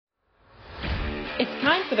It's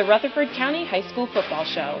time for the Rutherford County High School Football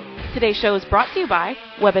Show. Today's show is brought to you by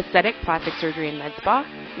Webb Aesthetic Plastic Surgery and Med Spa,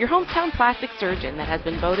 your hometown plastic surgeon that has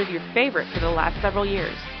been voted your favorite for the last several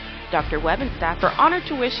years. Dr. Webb and staff are honored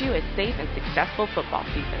to wish you a safe and successful football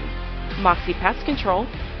season. Moxie Pest Control,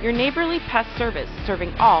 your neighborly pest service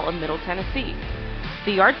serving all of Middle Tennessee.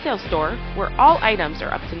 The Yard Sale Store, where all items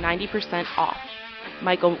are up to 90% off.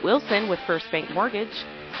 Michael Wilson with First Bank Mortgage.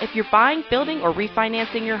 If you're buying, building, or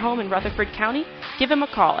refinancing your home in Rutherford County, give him a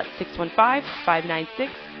call at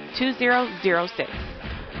 615-596-2006.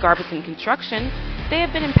 Garbison Construction, they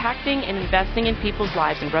have been impacting and investing in people's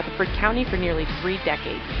lives in Rutherford County for nearly 3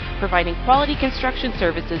 decades, providing quality construction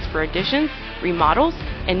services for additions, remodels,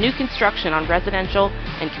 and new construction on residential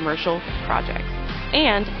and commercial projects.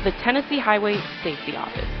 And the Tennessee Highway Safety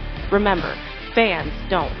Office. Remember, fans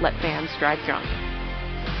don't let fans drive drunk.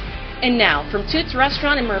 And now, from Toots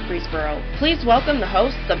Restaurant in Murfreesboro, please welcome the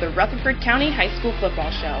hosts of the Rutherford County High School Football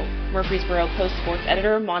Show, Murfreesboro Post Sports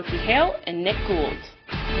Editor Monty Hale and Nick Gould.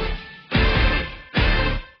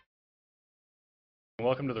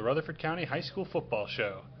 Welcome to the Rutherford County High School Football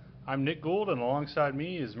Show. I'm Nick Gould, and alongside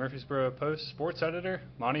me is Murfreesboro Post Sports Editor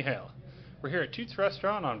Monty Hale. We're here at Toots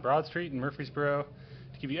Restaurant on Broad Street in Murfreesboro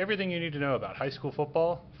to give you everything you need to know about high school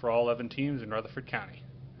football for all 11 teams in Rutherford County.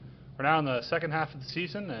 We're now in the second half of the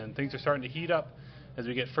season, and things are starting to heat up as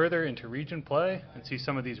we get further into region play and see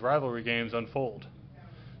some of these rivalry games unfold.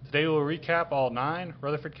 Today we'll recap all 9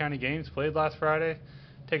 Rutherford County games played last Friday,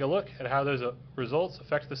 take a look at how those results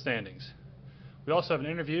affect the standings. We also have an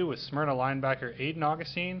interview with Smyrna linebacker Aiden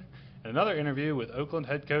Augustine and another interview with Oakland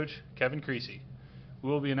head coach Kevin Creasy. We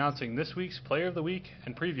will be announcing this week's Player of the Week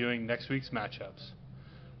and previewing next week's matchups.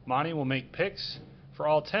 Monty will make picks for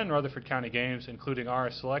all 10 Rutherford County games, including our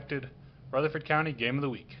selected Rutherford County Game of the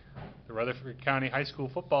Week. The Rutherford County High School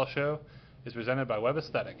Football Show is presented by Webb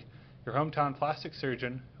Aesthetic, your hometown plastic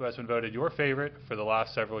surgeon who has been voted your favorite for the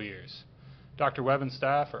last several years. Dr. Webb and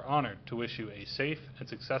staff are honored to wish you a safe and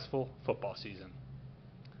successful football season.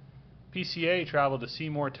 PCA traveled to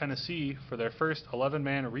Seymour, Tennessee for their first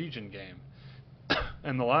 11-man region game,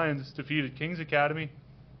 and the Lions defeated Kings Academy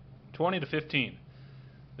 20-15.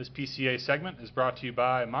 This PCA segment is brought to you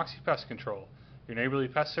by Moxie Pest Control, your neighborly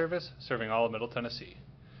pest service serving all of Middle Tennessee.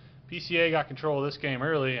 PCA got control of this game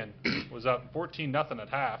early and was up 14-0 at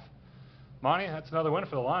half. Monty, that's another win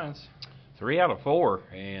for the Lions. 3 out of 4,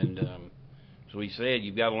 and as we said,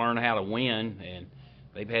 you've got to learn how to win, and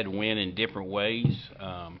they've had to win in different ways.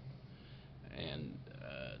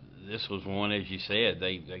 This was one, as you said,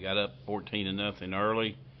 they got up 14-0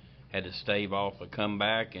 early, had to stave off a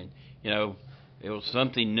comeback, and it was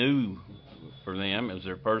something new for them. It was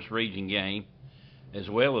their first region game, as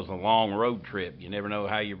well as a long road trip. You never know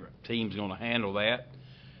how your team's going to handle that.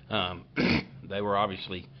 They were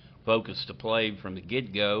obviously focused to play from the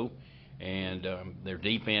get-go, and their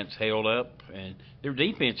defense held up, and their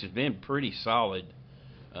defense has been pretty solid.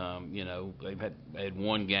 They've had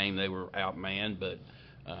one game they were outmanned, but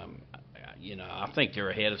I think they're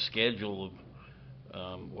ahead of schedule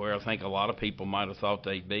where I think a lot of people might have thought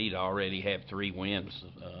they'd be to already have 3 wins.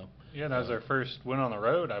 That was their first win on the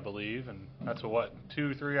road, I believe, and that's a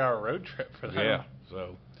 2-3 hour road trip for them. Yeah,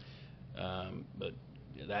 so, but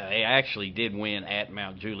they actually did win at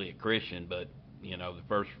Mount Juliet Christian, but the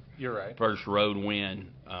first road win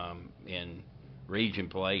in region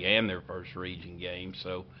play and their first region game.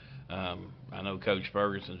 So I know Coach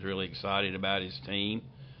Ferguson's really excited about his team.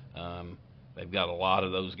 They've got a lot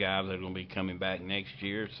of those guys that are going to be coming back next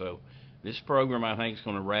year. So this program, I think, is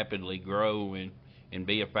going to rapidly grow and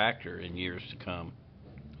be a factor in years to come.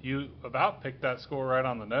 You about picked that score right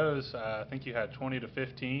on the nose. I think you had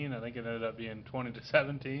 20-15. I think it ended up being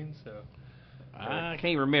 20-17. So I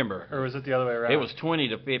can't remember. Or was it the other way around? It was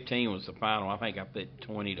 20-15 was the final. I think I put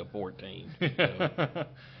 20-14. So.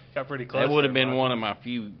 Got pretty close. That would have been one of my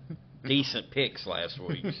few decent picks last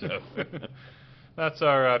week. So. That's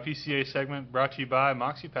our PCA segment brought to you by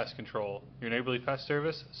Moxie Pest Control, your neighborly pest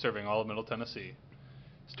service serving all of Middle Tennessee.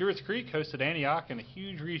 Stewart's Creek hosted Antioch in a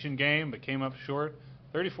huge region game but came up short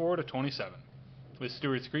 34-27. This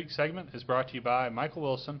Stewart's Creek segment is brought to you by Michael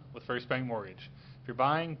Wilson with First Bank Mortgage. If you're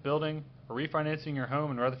buying, building, or refinancing your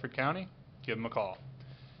home in Rutherford County, give him a call.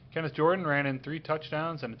 Kenneth Jordan ran in 3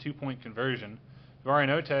 touchdowns and a 2-point conversion. Varian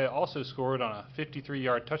Ote also scored on a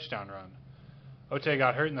 53-yard touchdown run. Ote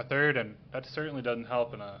got hurt in the third, and that certainly doesn't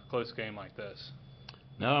help in a close game like this.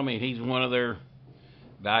 No, I mean, he's one of their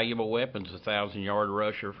valuable weapons, a 1,000-yard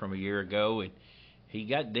rusher from a year ago. And he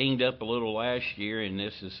got dinged up a little last year, and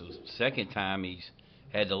this is the second time he's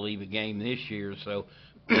had to leave a game this year. So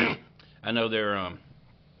I know they're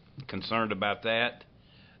concerned about that.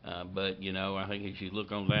 But I think as you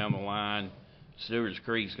look on down the line, Stewart's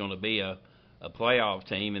Creek's going to be a playoff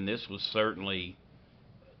team, and this was certainly,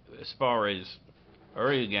 as far as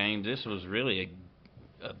early games, this was really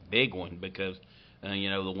a big one because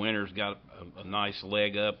the winners got a nice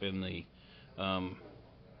leg up in the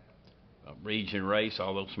region race.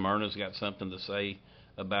 Although Smyrna's got something to say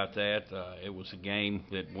about that. It was a game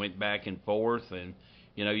that went back and forth, and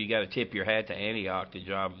you got to tip your hat to Antioch, the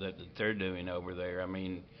job that they're doing over there. I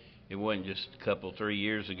mean, it wasn't just a couple, 3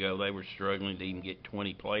 years ago they were struggling to even get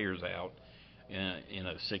 20 players out at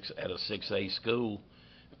a 6A school,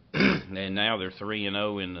 and now they're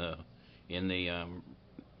 3-0 in the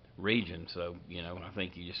region. So I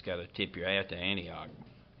think you just got to tip your hat to Antioch.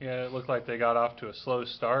 Yeah, it looked like they got off to a slow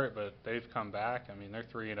start, but they've come back. I mean, they're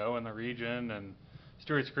 3-0 in the region, and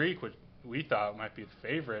Stewart's Creek, which we thought might be the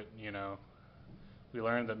favorite, we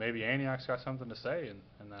learned that maybe Antioch's got something to say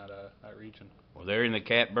in that region. Well, they're in the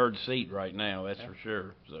catbird seat right now, that's for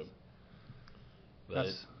sure. So, but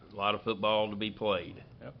a lot of football to be played.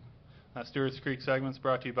 Yep. That Stewart's Creek segment's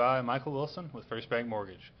brought to you by Michael Wilson with First Bank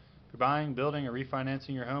Mortgage. If you're buying, building, or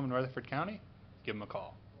refinancing your home in Rutherford County, give them a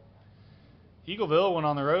call. Eagleville went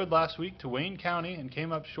on the road last week to Wayne County and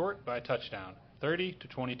came up short by a touchdown,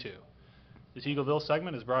 30-22. This Eagleville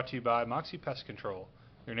segment is brought to you by Moxie Pest Control,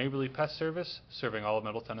 your neighborly pest service serving all of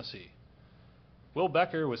Middle Tennessee. Will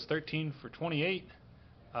Becker was 13 for 28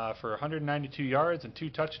 for 192 yards and 2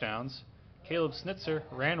 touchdowns. Caleb Snitzer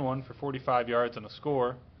ran one for 45 yards and a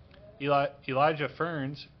score. Elijah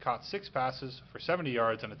Ferns caught 6 passes for 70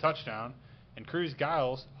 yards and a touchdown, and Cruz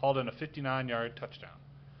Giles hauled in a 59-yard touchdown.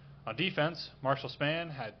 On defense, Marshall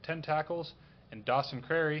Spann had 10 tackles, and Dawson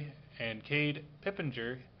Crary and Cade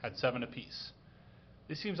Pippinger had 7 apiece.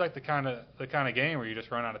 This seems like the kind of game where you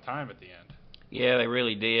just run out of time at the end. Yeah, they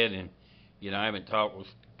really did, and I haven't talked with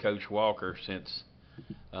Coach Walker since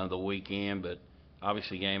the weekend, but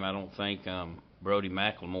obviously game I don't think Brody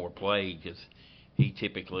McLemore played because he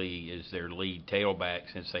typically is their lead tailback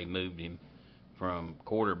since they moved him from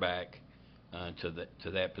quarterback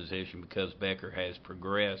to that position because Becker has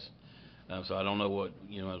progressed. So I don't know what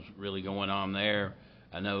is really going on there.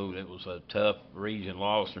 I know it was a tough region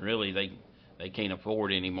loss, and really they can't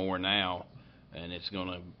afford any more now, and it's going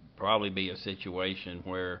to probably be a situation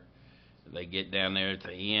where they get down there at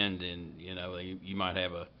the end, and you might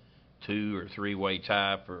have a 2 or 3-way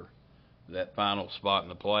tie for that final spot in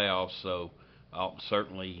the playoffs. So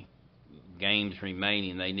certainly games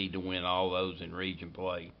remaining, they need to win all those in region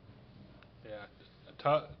play.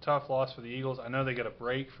 Yeah, tough loss for the Eagles. I know they get a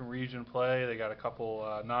break from region play. They got a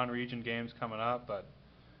couple non-region games coming up, but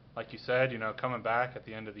like you said, coming back at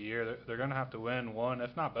the end of the year, they're going to have to win one,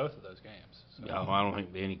 if not both of those games. So. No, I don't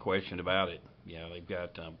think there's any question about it. They've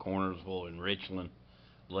got Cornersville and Richland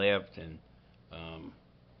left, and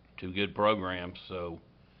 2 good programs. So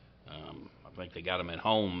I think they got them at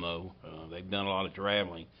home, though. They've done a lot of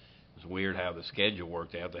traveling. It's weird how the schedule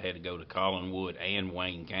worked out. They had to go to Collinwood and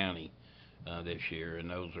Wayne County this year, and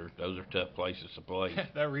those are tough places to play.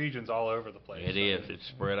 That region's all over the place. It is. It's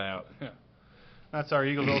spread out. Yeah. That's our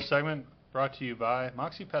Eagleville segment, brought to you by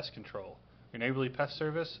Moxie Pest Control, your neighborly pest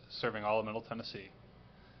service serving all of Middle Tennessee.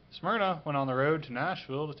 Smyrna went on the road to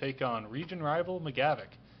Nashville to take on region rival McGavock,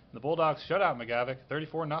 and the Bulldogs shut out McGavock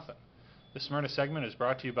 34-0. This Smyrna segment is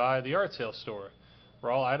brought to you by the Art Sales Store,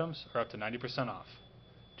 where all items are up to 90% off.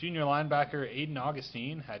 Junior linebacker Aiden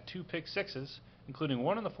Augustine had 2 pick sixes, including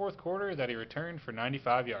one in the fourth quarter that he returned for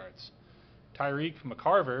 95 yards. Tyreek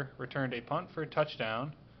McCarver returned a punt for a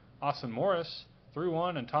touchdown. Austin Morris threw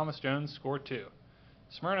one, and Thomas Jones scored 2.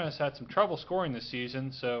 Smyrna has had some trouble scoring this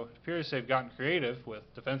season, so it appears they've gotten creative with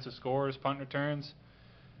defensive scores, punt returns.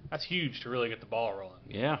 That's huge to really get the ball rolling.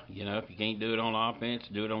 Yeah, if you can't do it on offense,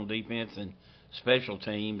 do it on defense and special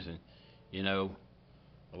teams. And, a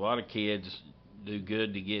lot of kids do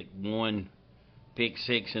good to get 1 pick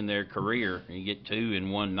 6 in their career, and you get 2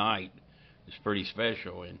 in one night. It's pretty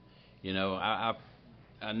special. And,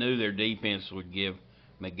 I knew their defense would give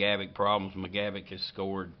McGavock problems. McGavock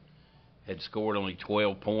had scored only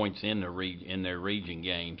 12 points in their region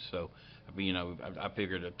games. So, I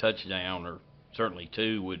figured a touchdown or certainly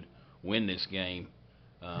 2 would win this game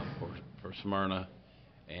for Smyrna.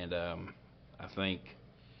 And I think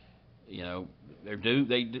they're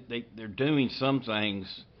doing some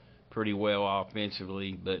things pretty well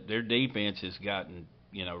offensively, but their defense has gotten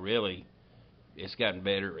really it's gotten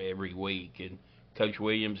better every week. And Coach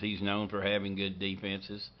Williams, he's known for having good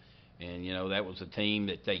defenses, and that was a team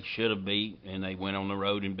that they should have beat, and they went on the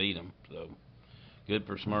road and beat them. So good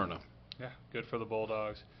for Smyrna. Yeah, good for the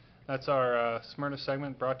Bulldogs. That's our Smyrna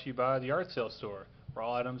segment brought to you by the Art Sales Store, where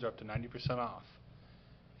all items are up to 90% off.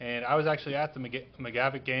 And I was actually at the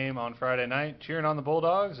McGavick game on Friday night cheering on the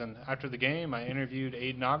Bulldogs, and after the game I interviewed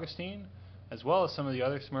Aiden Augustine as well as some of the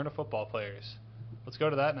other Smyrna football players. Let's go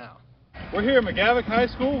to that now. We're here at McGavick High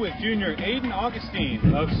School with junior Aiden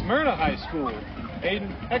Augustine of Smyrna High School. Aiden,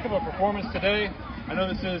 heck of a performance today. I know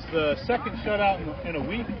this is the second shutout in a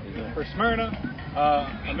week for Smyrna.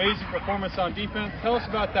 Amazing performance on defense. Tell us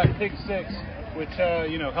about that pick six, which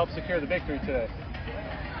helped secure the victory today.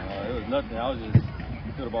 It was nothing. I was just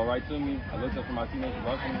threw the ball right to me. I looked up for my teammates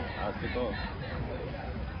blocking me. I took off.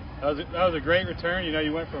 That was a great return.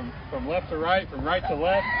 You went from left to right, from right to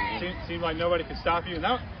left. Seemed like nobody could stop you. And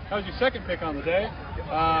that was your second pick on the day.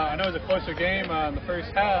 I know it was a closer game in the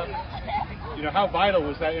first half. How vital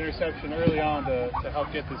was that interception early on to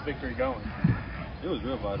help get this victory going? It was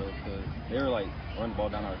real vital because they were like running the ball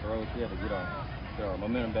down our throats. We had to get our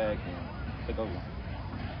momentum back and take over.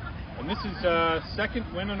 And this is second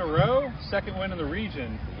win in a row, second win in the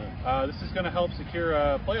region. This is going to help secure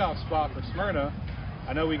a playoff spot for Smyrna.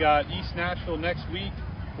 I know we got East Nashville next week.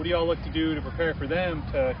 What do y'all look to do to prepare for them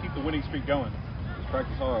to keep the winning streak going? Just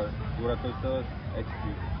practice hard, do what our coach does,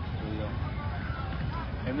 execute. Really go.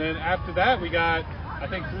 And then after that, we got, I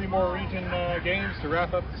think, 3 more region games to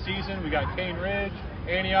wrap up the season. We got Cane Ridge,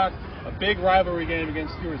 Antioch, a big rivalry game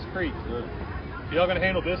against Stewart's Creek. Sure. Y'all going to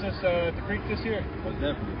handle business at the Creek this year? Most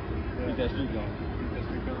definitely. Keep that streak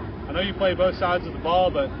going. I know you play both sides of the ball,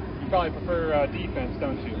 but you probably prefer defense,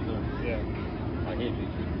 don't you? Yes, sir. Yeah. I hate it.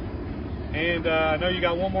 And I know you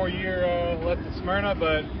got 1 more year left at Smyrna,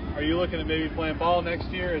 but are you looking at maybe playing ball next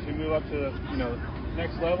year as we move up to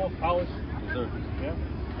next level, college? Yes, sir. Yeah.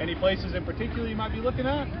 Any places in particular you might be looking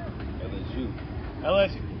at? LSU.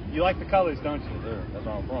 LSU. You like the colors, don't you? Yes, sir. That's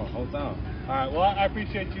where I'm from. Hometown. All right. Well, I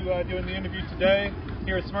appreciate you doing the interview today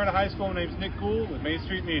here at Smyrna High School. My name's Nick Gould with Main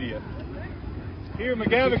Street Media. Here at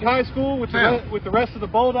McGavick High School with the rest of the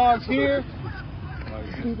Bulldogs here.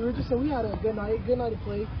 So we had a good night of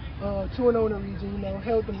play. 2-0 in the region,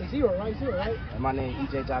 held them to 0, right? 0, right? And my name is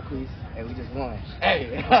EJ Jacquees, and we just won.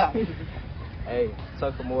 Hey! Hey,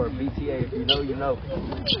 Tuckamore, BTA, if you know, you know.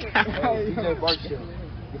 Hey, DJ Barkshill.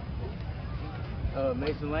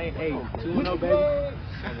 Mason Lane, hey, 2-0, baby.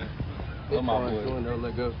 Oh, my boy. 2-0,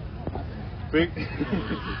 let go.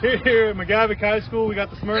 Here at McGavick High School, we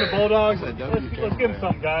got the Smyrna Bulldogs. Let's give them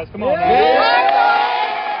something, guys. Come on, man.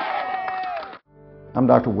 I'm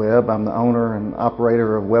Dr. Webb. I'm the owner and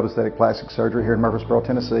operator of Webb Aesthetic Plastic Surgery here in Murfreesboro,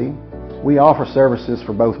 Tennessee. We offer services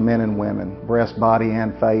for both men and women, breast, body,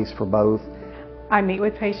 and face for both. I meet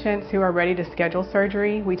with patients who are ready to schedule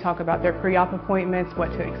surgery. We talk about their pre-op appointments,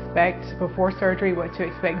 what to expect before surgery, what to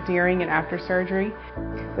expect during and after surgery.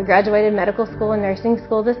 We graduated medical school and nursing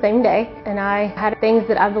school the same day, and I had things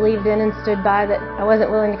that I believed in and stood by that I wasn't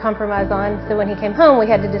willing to compromise on. So when he came home, we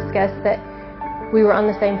had to discuss that we were on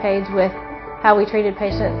the same page with how we treated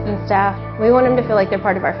patients and staff. We want them to feel like they're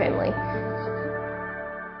part of our family.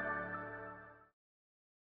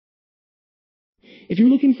 If you're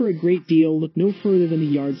looking for a great deal, look no further than the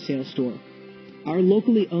Yard Sale Store. Our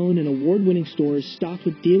locally owned and award-winning store is stocked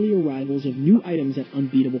with daily arrivals of new items at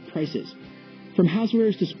unbeatable prices. From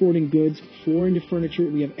housewares to sporting goods, flooring to furniture,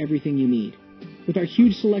 we have everything you need. With our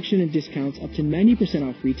huge selection and discounts up to 90%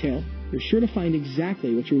 off retail, you're sure to find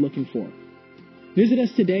exactly what you're looking for. Visit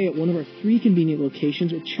us today at one of our 3 convenient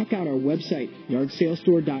locations or check out our website,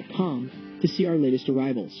 yardsalestore.com, to see our latest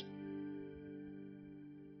arrivals.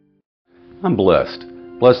 I'm blessed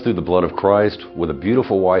through the blood of Christ, with a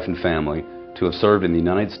beautiful wife and family, to have served in the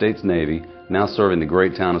United States Navy, now serving the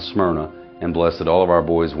great town of Smyrna, and blessed that all of our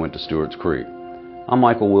boys went to Stewart's Creek. I'm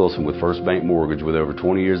Michael Wilson with First Bank Mortgage with over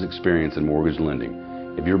 20 years experience in mortgage lending.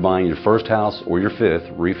 If you're buying your first house or your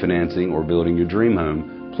 5th, refinancing or building your dream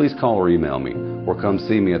home, please call or email me, or come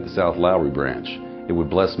see me at the South Lowry branch. It would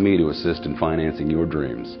bless me to assist in financing your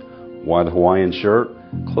dreams. Why the Hawaiian shirt?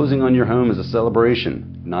 Closing on your home is a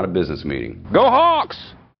celebration, not a business meeting. Go Hawks!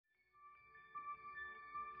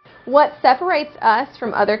 What separates us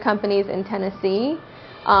from other companies in Tennessee,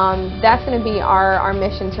 that's going to be our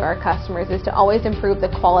mission to our customers, is to always improve the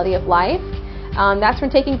quality of life. That's from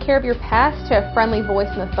taking care of your pets to a friendly voice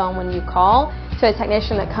on the phone when you call, to a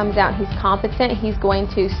technician that comes out, he's competent, he's going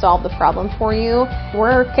to solve the problem for you.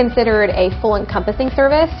 We're considered a full encompassing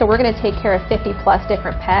service, so we're going to take care of 50 plus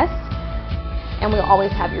different pests, and we'll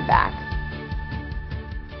always have your back.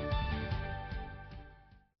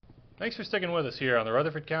 Thanks for sticking with us here on the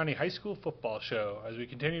Rutherford County High School Football Show as we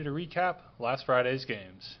continue to recap last Friday's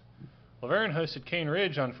games. Laverne hosted Cane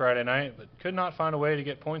Ridge on Friday night, but could not find a way to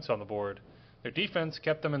get points on the board. Their defense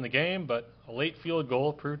kept them in the game, but a late field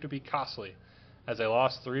goal proved to be costly as they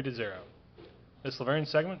lost 3-0. This Laverne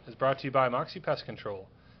segment is brought to you by Moxie Pest Control.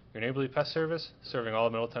 your neighborly pest service serving all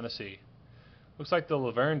of Middle Tennessee. Looks like the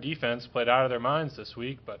Laverne defense played out of their minds this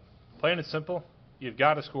week, but plain and simple, you've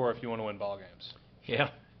got to score if you want to win ball games. Yeah,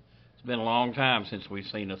 it's been a long time since we've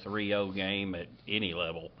seen a 3-0 game at any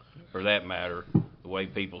level, for that matter, the way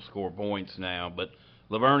people score points now. But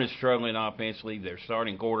Laverne is struggling offensively. Their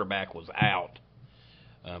starting quarterback was out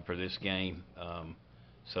for this game,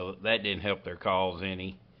 so that didn't help their cause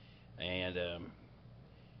any. And,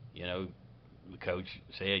 the coach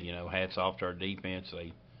said, hats off to our defense.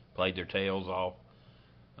 They played their tails off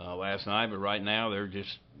last night, but right now they're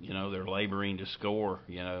just, they're laboring to score.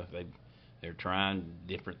 They're trying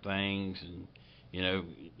different things, and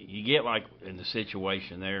you get like in the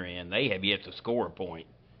situation they're in, they have yet to score a point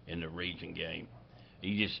in the region game.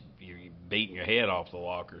 You're beating your head off the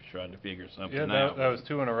lockers trying to figure something out. That was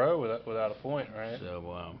 2 in a row without a point, right?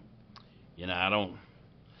 So, I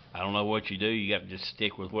don't know what you do. You got to just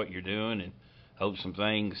stick with what you're doing and hope some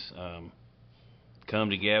things come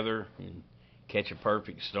together and catch a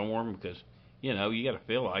perfect storm, because you got to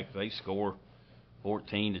feel like if they score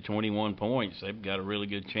 14 to 21 points, they've got a really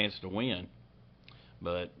good chance to win.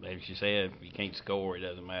 But as you said, if you can't score, it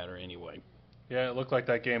doesn't matter anyway. Yeah, it looked like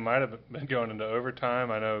that game might have been going into overtime.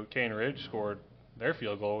 I know Cane Ridge scored their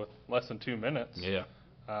field goal with less than 2 minutes. Yeah.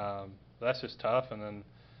 That's just tough. And then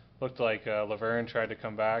looked like Laverne tried to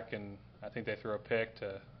come back, and I think they threw a pick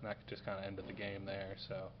and that just kind of ended the game there.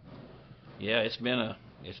 So. Yeah, it's been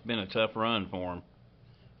a tough run for them.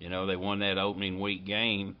 They won that opening week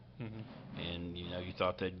game, and you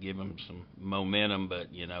thought that'd give them some momentum, but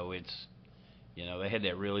it's they had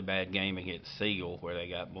that really bad game against Siegel where they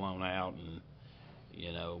got blown out, and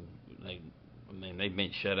they've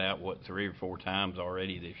been shut out 3 or 4 times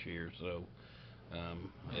already this year, so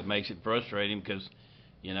it makes it frustrating because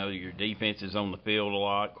your defense is on the field a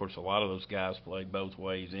lot. Of course, a lot of those guys play both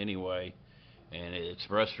ways anyway, and it's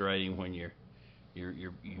frustrating when you're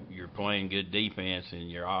playing good defense and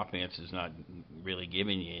your offense is not really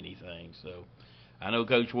giving you anything. So I know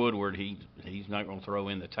Coach Woodward, he's not going to throw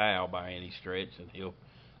in the towel by any stretch, and he'll,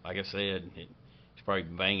 like I said, he's probably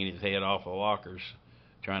banging his head off the lockers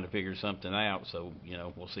trying to figure something out. So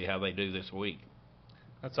we'll see how they do this week.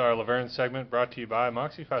 That's our Laverne segment, brought to you by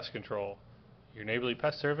Moxie Pest Control, your neighborly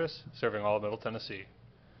pest service serving all of Middle Tennessee.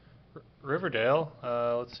 Riverdale,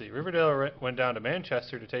 Riverdale went down to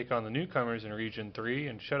Manchester to take on the newcomers in Region 3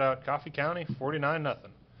 and shut out Coffee County 49-0.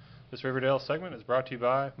 This Riverdale segment is brought to you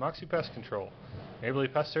by Moxie Pest Control, neighborly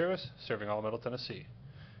pest service serving all of Middle Tennessee.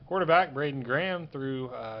 Quarterback Braden Graham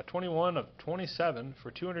threw 21 of 27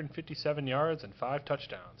 for 257 yards and 5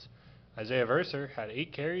 touchdowns. Isaiah Verser had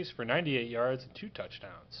 8 carries for 98 yards and 2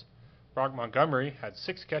 touchdowns. Brock Montgomery had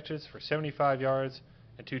 6 catches for 75 yards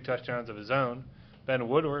and 2 touchdowns of his own. Ben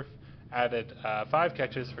Woodworth added 5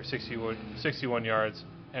 catches for 61 yards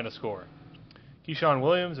and a score. Keyshawn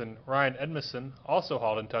Williams and Ryan Edmondson also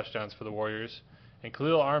hauled in touchdowns for the Warriors, and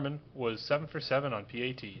Khalil Arman was 7 for 7 on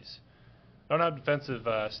PATs. Don't have defensive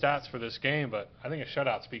stats for this game, but I think a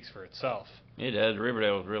shutout speaks for itself. It does.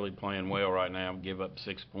 Riverdale is really playing well right now. Give up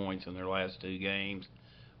 6 points in their last 2 games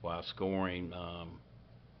while scoring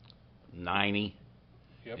 90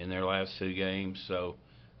 in their last 2 games. So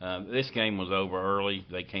this game was over early.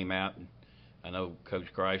 They came out, and I know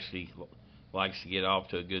Coach Christy likes to get off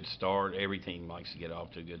to a good start. Every team likes to get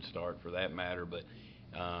off to a good start for that matter. But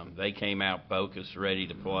they came out focused, ready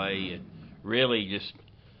to play, and really just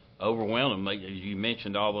overwhelmed them. As you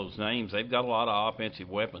mentioned all those names, they've got a lot of offensive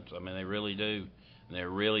weapons. I mean, they really do. And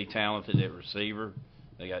they're really talented at receiver.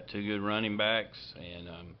 They got 2 good running backs, and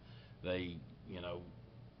they,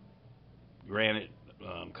 granted,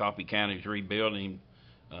 Coffee County's rebuilding,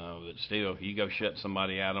 but still, if you go shut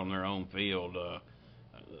somebody out on their own field,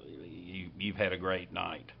 you've had a great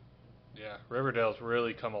night. Yeah, Riverdale's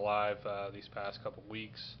really come alive these past couple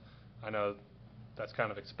weeks. I know that's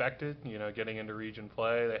kind of expected, getting into region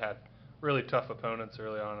play. They had really tough opponents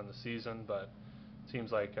early on in the season, but it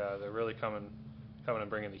seems like they're really coming and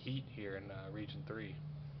bringing the heat here in Region 3.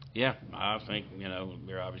 Yeah, I think,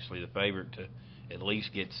 they're obviously the favorite to at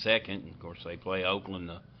least get second. Of course, they play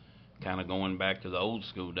Oakland, kind of going back to the old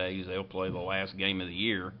school days. They'll play the last game of the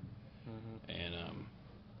year. And,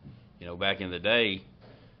 back in the day,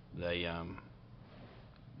 they,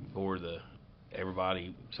 before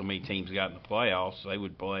everybody, so many teams got in the playoffs, they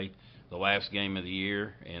would play the last game of the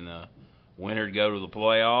year, and the winner would go to the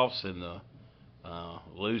playoffs, and the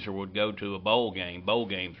loser would go to a bowl game. Bowl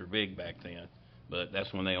games were big back then, but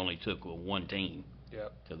that's when they only took 1 team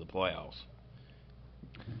to the playoffs.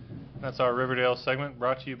 That's our Riverdale segment,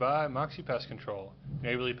 brought to you by Moxie Pest Control,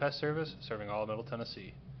 neighborly pest service serving all of Middle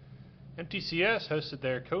Tennessee. MTCS hosted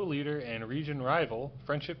their co-leader and region rival,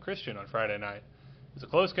 Friendship Christian, on Friday night. It was a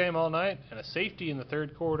close game all night, and a safety in the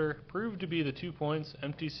third quarter proved to be the 2 points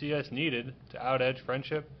MTCS needed to out-edge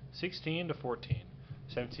Friendship 16-14.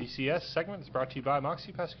 This MTCS segment is brought to you by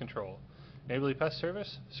Moxie Pest Control, neighborly pest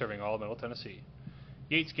service serving all of Middle Tennessee.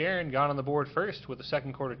 Yates Guerin got on the board first with a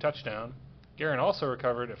second quarter touchdown. Guerin also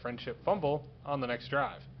recovered a Friendship fumble on the next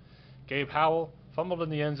drive. Gabe Howell fumbled in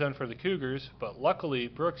the end zone for the Cougars, but luckily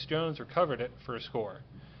Brooks Jones recovered it for a score.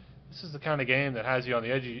 This is the kind of game that has you on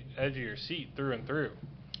the edge of your seat through and through.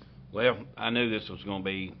 Well, I knew this was going to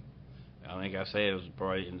be, I think I said it was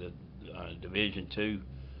probably in the Division II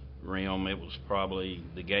realm. It was probably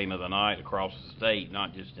the game of the night across the state,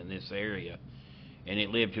 not just in this area. And it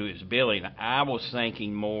lived to its billing. I was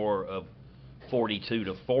thinking more of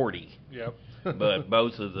 42-40. Yep. But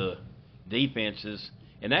both of the defenses,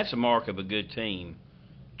 and that's a mark of a good team,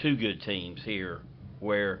 two good teams here,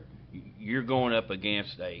 where you're going up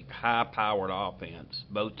against a high-powered offense.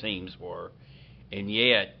 Both teams were, and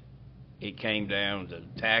yet it came down to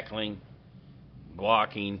tackling,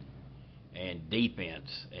 blocking, and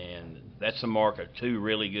defense. And that's a mark of two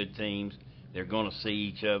really good teams. They're going to see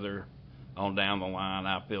each other on down the line,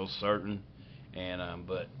 I feel certain. And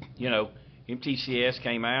but you know, MTCS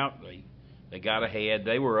came out. They got ahead.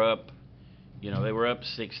 They were up. You know, they were up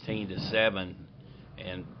 16-7,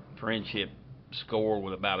 and Friendship scored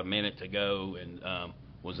with about a minute to go, and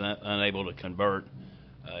was unable to convert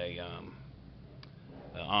a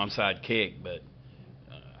onside kick. But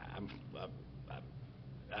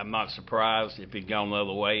I'm not surprised. If it'd gone the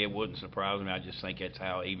other way, it wouldn't surprise me. I just think that's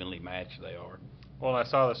how evenly matched they are. Well, I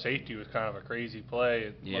saw the safety was kind of a crazy play.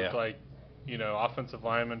 It looked like, you know, offensive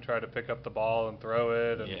linemen tried to pick up the ball and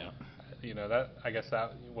throw it, and you know, that, I guess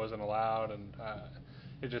that wasn't allowed, and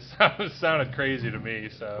it just sounded crazy to me.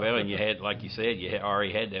 So well, and you had, like you said,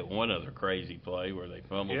 already had that one other crazy play where they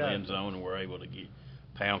fumbled the end zone and were able to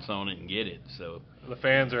pounce on it and get it. So the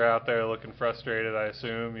fans are out there looking frustrated, I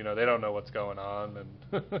assume. You know, they don't know what's going on. And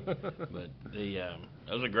but that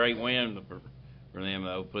was a great win for them,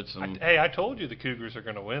 though. Hey, I told you the Cougars are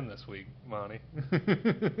going to win this week, Monty.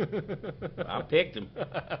 I picked them.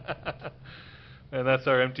 And that's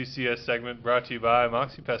our MTCS segment, brought to you by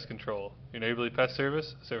Moxie Pest Control, your neighborly pest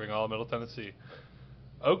service serving all of Middle Tennessee.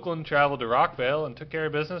 Oakland traveled to Rockvale and took care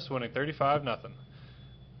of business, winning 35-0.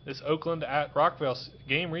 This Oakland at Rockvale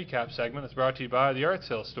game recap segment is brought to you by the Yard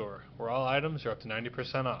Sale Store, where all items are up to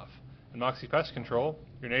 90% off. And Moxie Pest Control,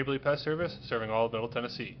 your neighborly pest service serving all of Middle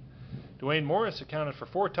Tennessee. Dwayne Morris accounted for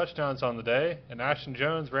 4 touchdowns on the day, and Ashton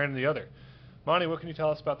Jones ran in the other. Monty, what can you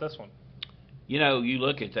tell us about this one? You know, you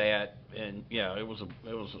look at that, and it was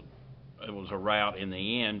a rout in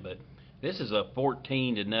the end, but this is a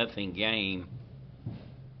 14-0 game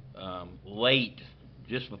late,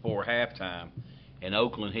 just before halftime, and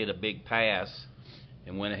Oakland hit a big pass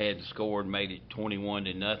and went ahead and scored, made it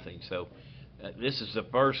 21-0. So this is the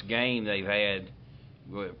first game they've had.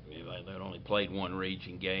 Well, they've only played one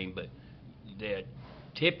region game, but that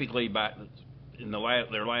typically in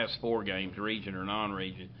their last 4 games, region or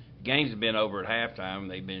non-region, games have been over at halftime.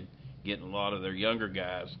 They've been getting a lot of their younger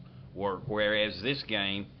guys work, whereas this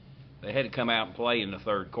game, they had to come out and play in the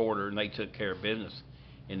third quarter, and they took care of business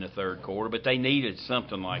in the third quarter. But they needed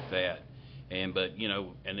something like that. But you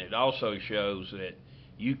know, and it also shows that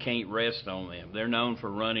you can't rest on them. They're known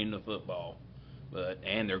for running the football,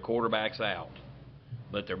 and their quarterback's out.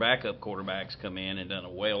 But their backup quarterbacks come in and done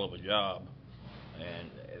a whale of a job.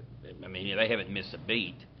 And I mean, they haven't missed a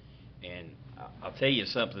beat. And I'll tell you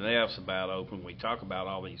something else about Oakland. We talk about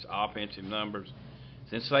all these offensive numbers.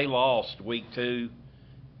 Since they lost week 2,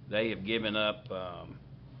 they have given up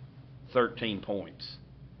 13 points.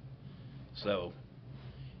 So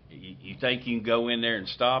you think you can go in there and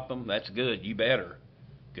stop them? That's good. You better,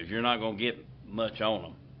 because you're not going to get much on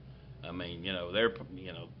them. I mean,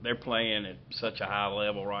 they're playing at such a high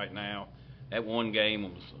level right now. That one game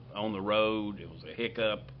was on the road. It was a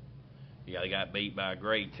hiccup. They got beat by a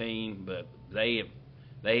great team, but they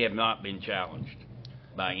have not been challenged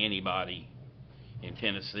by anybody in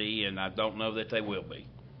Tennessee, and I don't know that they will be.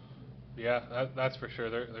 Yeah, that's for sure.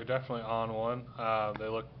 They're definitely on one. They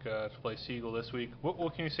look to play Siegel this week.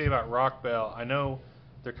 What can you say about Rockvale? I know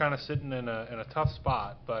they're kind of sitting in a tough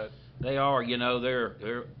spot, but they are. You know,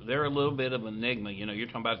 they're a little bit of an enigma. You know, you're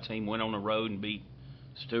talking about a team went on the road and beat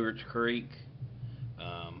Stewart's Creek,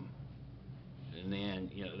 and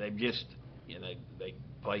then they've just they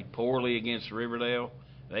played poorly against Riverdale.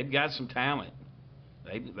 They've got some talent.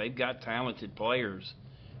 They've got talented players.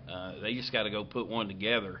 They just got to go put one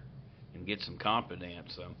together and get some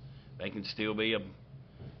confidence. They can still be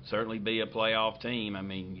certainly be a playoff team. I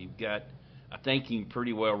mean, I think you can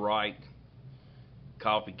pretty well write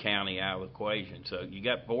Coffee County out of the equation. So you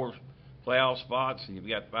got 4 playoff spots, and you've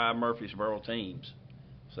got 5 Murfreesboro teams.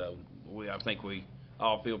 So I think we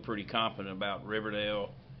all feel pretty confident about Riverdale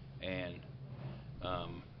and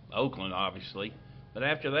Oakland, obviously. But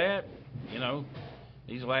after that,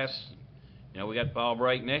 these last, we got fall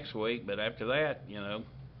break next week, but after that,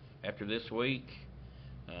 after this week,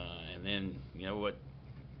 and then,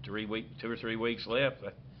 2 or 3 weeks left,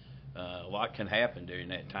 a lot can happen during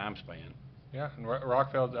that time span. Yeah, and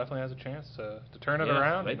Rockville definitely has a chance to turn it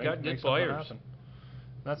around. They've and got make good players. happen.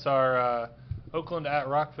 That's our Oakland at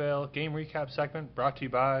Rockville game recap segment, brought to you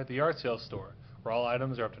by the Yard Sale Store, where all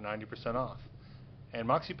items are up to 90% off. And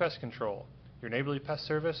Moxie Pest Control, your neighborly pest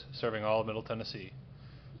service serving all of Middle Tennessee.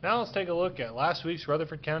 Now let's take a look at last week's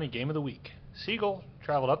Rutherford County Game of the Week. Siegel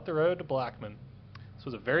traveled up the road to Blackman. This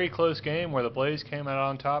was a very close game where the Blaze came out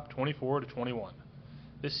on top 24-21.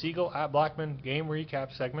 This Siegel at Blackman game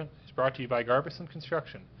recap segment is brought to you by Garbison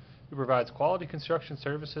Construction, who provides quality construction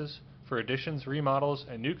services for additions, remodels,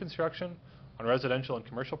 and new construction on residential and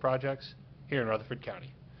commercial projects here in Rutherford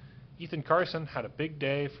County. Ethan Carson had a big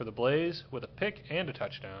day for the Blaze with a pick and a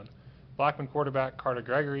touchdown. Blackman quarterback Carter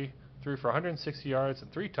Gregory threw for 160 yards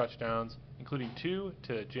and 3 touchdowns, including 2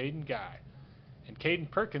 to Jaden Guy. And Caden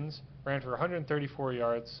Perkins ran for 134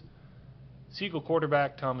 yards. Siegel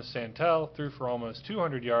quarterback Thomas Santel threw for almost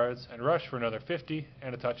 200 yards and rushed for another 50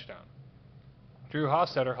 and a touchdown. Drew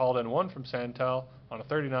Hostetter hauled in 1 from Santel on a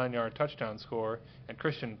 39-yard touchdown score, and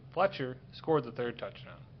Christian Fletcher scored the 3rd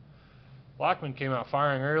touchdown. Blackman came out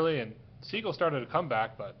firing early, and Siegel started a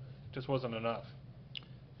comeback, but it just wasn't enough.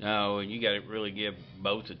 No, and you got to really give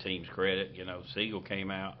both the teams credit. Siegel came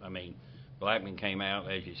out. Blackman came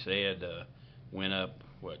out, as you said, went up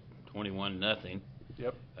 21-0.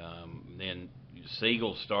 Yep. Then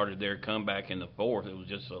Siegel started their comeback in the 4th. It was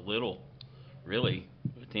just a little, really,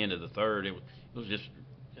 at the end of the 3rd. It was just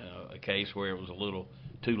a case where it was a little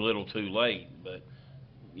too late. But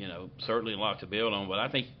certainly a lot to build on. But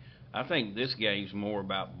I think this game's more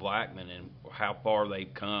about Blackman and how far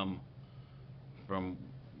they've come from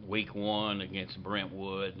week 1 against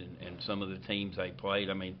Brentwood and some of the teams they played.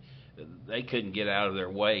 They couldn't get out of their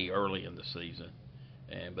way early in the season.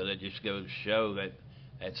 But it just goes to show that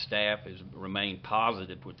staff has remained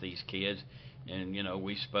positive with these kids. And,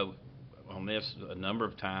 we spoke on this a number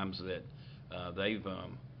of times that they've,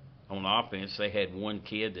 on offense, they had 1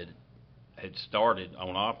 kid that had started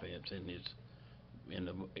on offense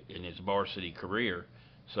in his varsity career.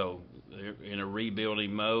 So they're in a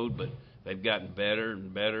rebuilding mode, but they've gotten better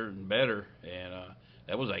and better and better. And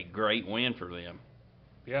that was a great win for them.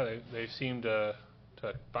 Yeah, they seem to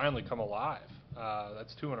finally come alive.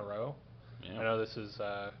 That's 2 in a row. Yeah. I know this is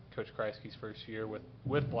Coach Kreisky's first year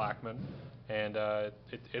with Blackman, and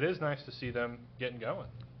it is nice to see them getting going.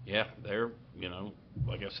 Yeah, they're,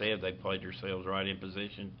 like I said, they played themselves right in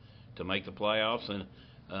position to make the playoffs, and,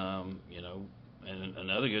 and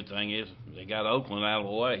another good thing is they got Oakland out of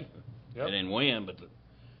the way. Yep. They didn't win, but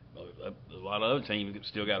a lot of other teams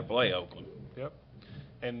still got to play Oakland. Yep.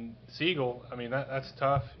 And Siegel, that's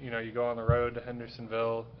tough. You go on the road to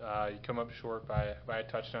Hendersonville, you come up short by a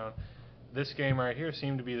touchdown. This game right here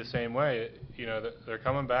seemed to be the same way. They're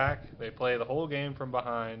coming back. They play the whole game from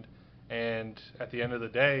behind, and at the end of the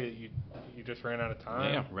day, you just ran out of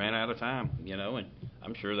time. Yeah, ran out of time. And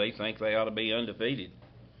I'm sure they think they ought to be undefeated,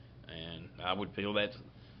 and I would feel that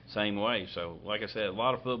same way. So, like I said, a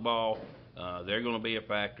lot of football. They're going to be a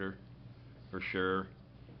factor for sure,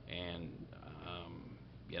 and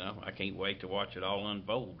I can't wait to watch it all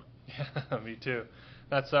unfold. Yeah, me too.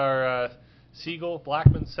 That's our Siegel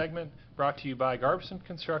Blackman segment, brought to you by Garbison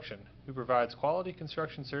Construction, who provides quality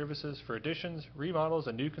construction services for additions, remodels,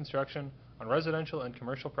 and new construction on residential and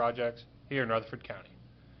commercial projects here in Rutherford County.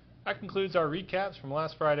 That concludes our recaps from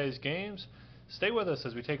last Friday's games. Stay with us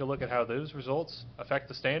as we take a look at how those results affect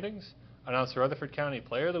the standings, announce the Rutherford County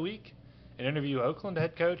Player of the Week, and interview Oakland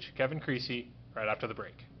head coach Kevin Creasy right after the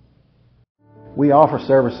break. We offer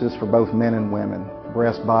services for both men and women,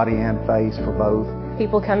 breast, body, and face for both.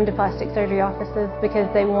 People come to plastic surgery offices because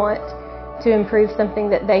they want to improve something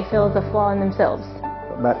that they feel is a flaw in themselves.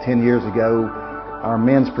 About 10 years ago, our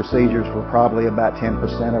men's procedures were probably about 10%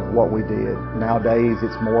 of what we did. Nowadays,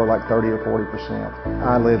 it's more like 30 or 40%.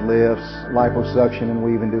 Eyelid lifts, liposuction, and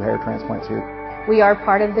we even do hair transplants here. We are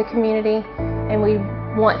part of the community, and we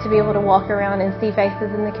want to be able to walk around and see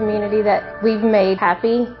faces in the community that we've made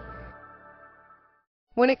happy.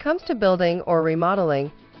 When it comes to building or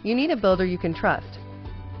remodeling, you need a builder you can trust.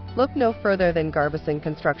 Look no further than Garbison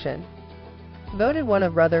Construction. Voted one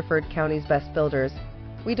of Rutherford County's best builders,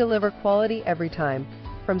 We deliver quality every time,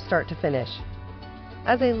 from start to finish.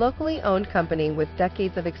 As a locally owned company with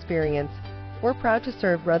decades of experience, we're proud to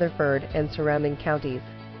serve Rutherford and surrounding counties.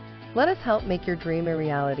 Let us help make your dream a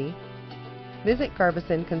reality. Visit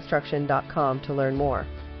GarbisonConstruction.com to learn more.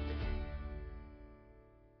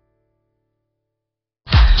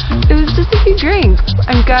 It was just a few drinks.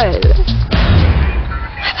 I'm good.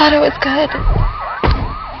 I thought it was good.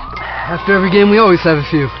 After every game, we always have a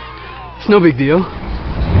few. It's no big deal.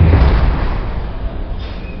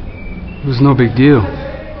 It was no big deal.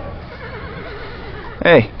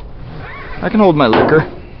 Hey, I can hold my liquor.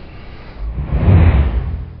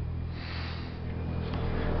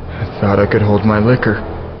 I thought I could hold my liquor.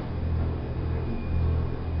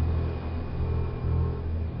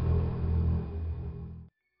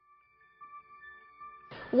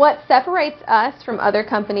 What separates us from other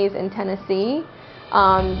companies in Tennessee,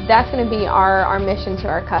 that's going to be our mission to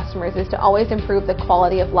our customers, is to always improve the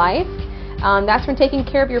quality of life. That's from taking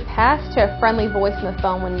care of your pets to a friendly voice on the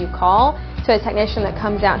phone when you call, to a technician that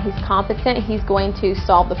comes out and he's competent, he's going to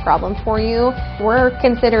solve the problem for you. We're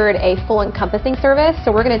considered a full encompassing service,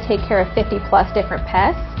 so we're going to take care of 50 plus different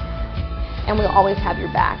pests, and we'll always have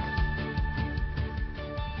your back.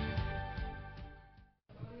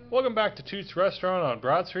 Welcome back to Toots Restaurant on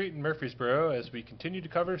Broad Street in Murfreesboro as we continue to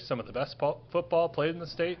cover some of the best football played in the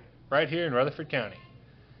state right here in Rutherford County.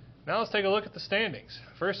 Now let's take a look at the standings.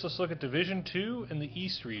 First, let's look at Division II in the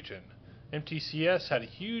East region. MTCS had a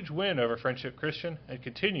huge win over Friendship Christian and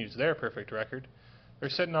continues their perfect record. They're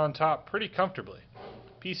sitting on top pretty comfortably.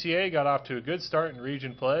 PCA got off to a good start in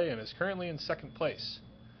region play and is currently in second place.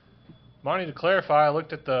 Monty, to clarify, I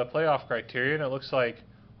looked at the playoff criteria and it looks like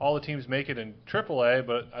all the teams make it in AAA,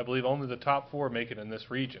 but I believe only the top 4 make it in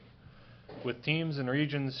this region. With teams and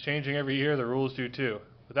regions changing every year, the rules do too.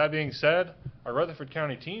 With that being said, our Rutherford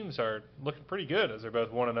County teams are looking pretty good as they're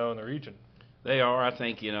both 1-0 in the region. They are. I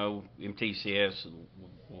think, MTCS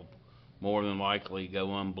will more than likely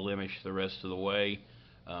go unblemished the rest of the way.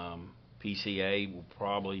 PCA will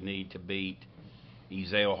probably need to beat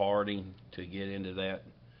Ezell Harding to get into that,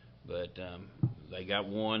 but they got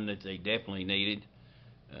one that they definitely needed.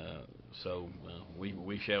 So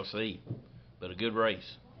we shall see, but a good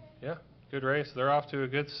race. Yeah, good race. They're off to a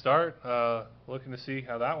good start. Looking to see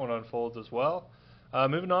how that one unfolds as well.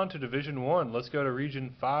 Moving on to Division 1, let's go to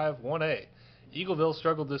Region 5, 1A. Eagleville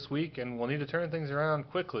struggled this week and will need to turn things around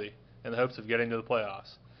quickly in the hopes of getting to the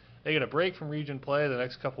playoffs. They get a break from region play the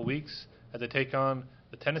next couple weeks as they take on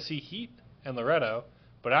the Tennessee Heat and Loretto,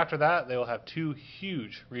 but after that they will have 2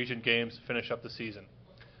 huge region games to finish up the season.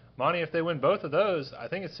 Monty, if they win both of those, I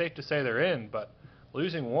think it's safe to say they're in, but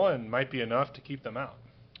losing one might be enough to keep them out.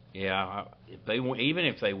 Yeah, even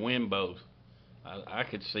if they win both, I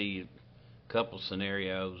could see a couple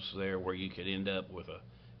scenarios there where you could end up with a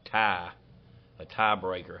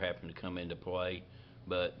tiebreaker having to come into play.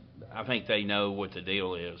 But I think they know what the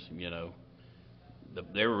deal is.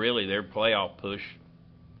 Their playoff push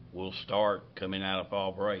will start coming out of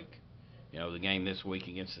fall break. The game this week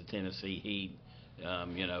against the Tennessee Heat,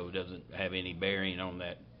 doesn't have any bearing on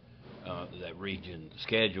that region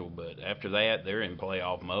schedule. But after that, they're in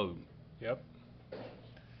playoff mode. Yep.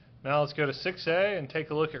 Now let's go to 6A and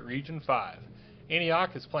take a look at Region 5.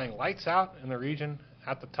 Antioch is playing lights out in the region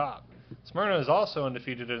at the top. Smyrna is also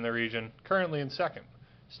undefeated in the region, currently in second.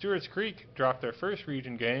 Stewart's Creek dropped their first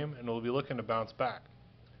region game and will be looking to bounce back.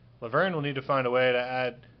 Laverne will need to find a way to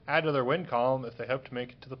add to their win column if they hope to make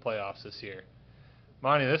it to the playoffs this year.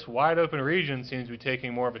 Monty, this wide open region seems to be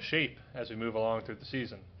taking more of a shape as we move along through the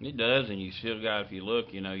season. It does, and you still got, if you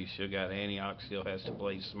look, you still got Antioch still has to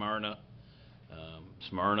play Smyrna.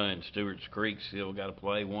 Smyrna and Stewart's Creek still got to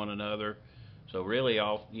play one another. So really,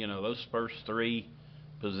 those first 3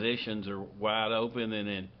 positions are wide open, and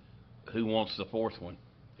then who wants the 4th one?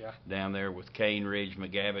 Yeah. Down there with Cane Ridge,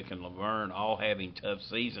 McGavock, and Laverne all having tough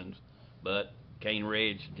seasons, but Cane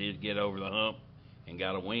Ridge did get over the hump and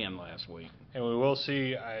got a win last week. And we will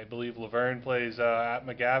see, I believe Laverne plays at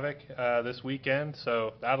McGavock this weekend,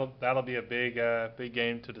 so that'll be a big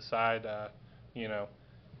game to decide,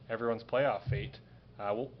 everyone's playoff fate.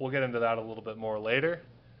 We'll get into that a little bit more later.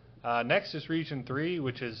 Next is Region 3,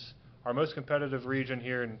 which is our most competitive region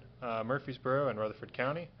here in Murfreesboro and Rutherford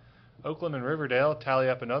County. Oakland and Riverdale tally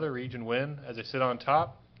up another region win as they sit on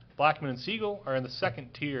top. Blackman and Siegel are in the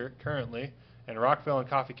second tier currently, and Rockville and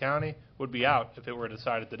Coffee County would be out if it were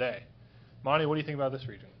decided today. Monty, what do you think about this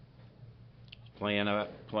region? Playing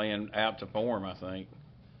out to form, I think.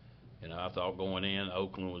 I thought going in,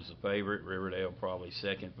 Oakland was the favorite, Riverdale probably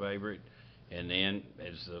second favorite, and then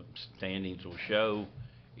as the standings will show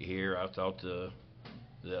here, I thought the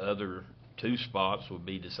other 2 spots will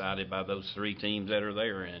be decided by those 3 teams that are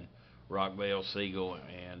there in Rockvale, Siegel,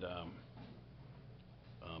 and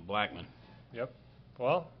Blackman. Yep.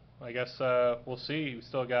 Well, I guess we'll see. We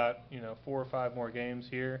still got 4 or 5 more games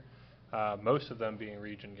here, most of them being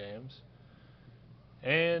region games.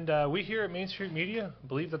 And we here at Main Street Media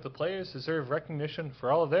believe that the players deserve recognition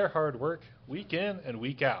for all of their hard work week in and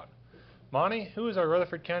week out. Monty, who is our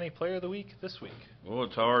Rutherford County Player of the Week this week? Well,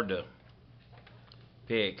 it's hard to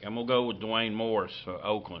pick. I'm going to go with Dwayne Morris for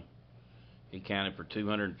Oakland. He counted for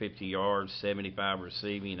 250 yards, 75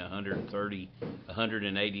 receiving,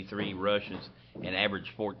 183 rushes, and averaged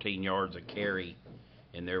 14 yards a carry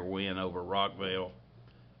in their win over Rockvale.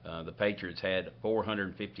 The Patriots had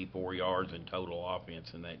 454 yards in total offense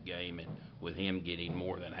in that game, and with him getting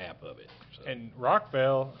more than half of it. So. And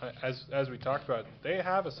Rockvale, as we talked about, they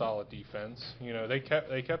have a solid defense. They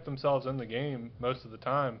kept themselves in the game most of the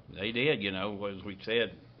time. They did. As we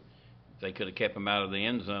said, they could have kept them out of the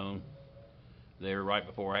end zone there right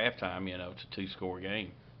before halftime. It's a 2-score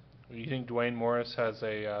game. Do you think Dwayne Morris has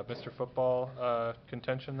a Mr. Football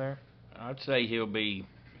contention there? I'd say he'll be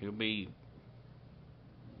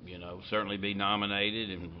certainly be nominated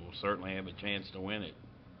and will certainly have a chance to win it.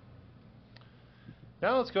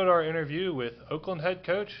 Now let's go to our interview with Oakland head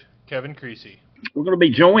coach Kevin Creasy. We're going to be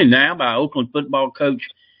joined now by Oakland football coach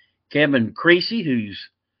Kevin Creasy, whose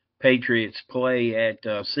Patriots play at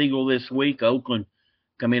Siegel this week. Oakland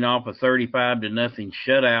coming off a 35-0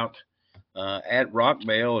 shutout at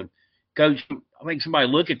Rockvale. And Coach, I think somebody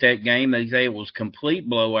look at that game, they say it was complete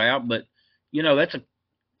blowout, but that's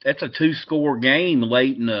a 2-score game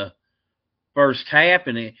late in the first half,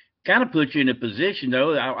 and it kind of puts you in a position,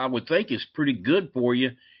 though, I would think is pretty good for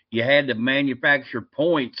you. You had to manufacture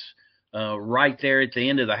points right there at the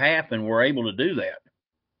end of the half, and were able to do that.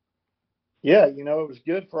 Yeah, it was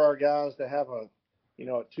good for our guys to have a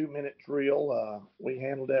 2-minute drill. We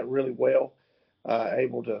handled that really well,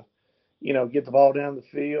 able to, get the ball down the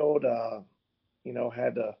field,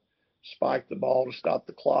 had to spike the ball to stop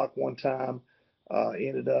the clock one time.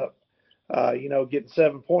 Ended up, getting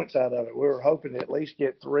 7 points out of it. We were hoping to at least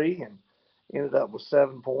get 3 and ended up with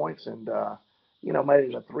 7 points and, made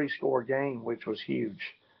it a 3-score game, which was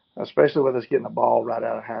huge, especially with us getting the ball right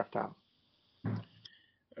out of halftime.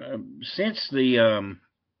 Since the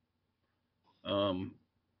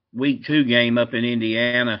week 2 game up in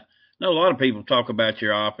Indiana, I know a lot of people talk about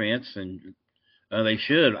your offense, and they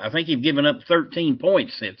should. I think you've given up 13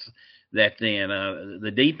 points since that then.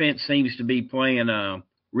 The defense seems to be playing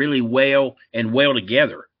really well and well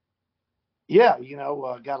together. Yeah,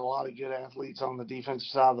 got a lot of good athletes on the defensive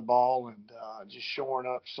side of the ball, and just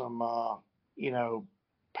shoring up some,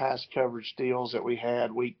 pass coverage deals that we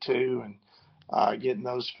had week 2 and getting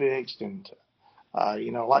those fixed. And, got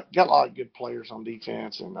a lot of good players on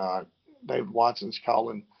defense, and David Watson's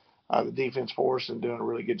calling the defense for us and doing a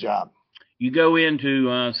really good job. You go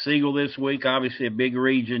into Siegel this week, obviously a big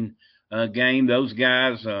region game. Those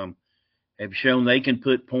guys have shown they can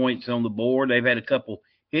put points on the board. They've had a couple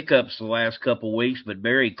hiccups the last couple weeks, but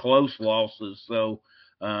very close losses. So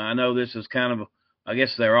I know this is kind of, I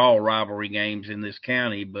guess they're all rivalry games in this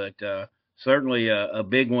county, but certainly a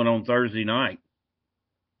big one on Thursday night.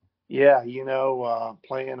 Yeah,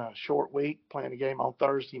 playing a short week, playing a game on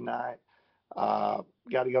Thursday night.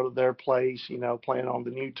 Got to go to their place, playing on the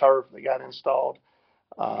new turf they got installed.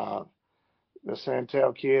 The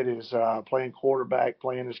Santel kid is playing quarterback,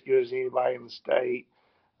 playing as good as anybody in the state.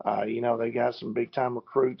 They got some big-time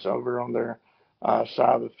recruits over on their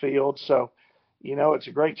side of the field. So, it's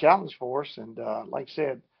a great challenge for us. And like I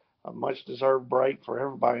said, a much-deserved break for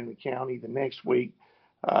everybody in the county the next week.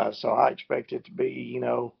 So I expect it to be,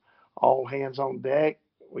 all hands on deck.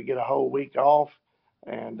 We get a whole week off,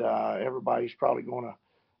 and everybody's probably going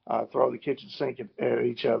to throw the kitchen sink at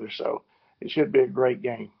each other. So it should be a great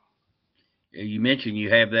game. You mentioned you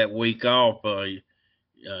have that week off.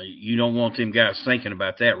 You don't want them guys thinking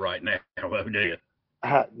about that right now, do you?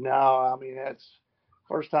 No, that's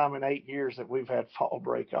first time in 8 years that we've had fall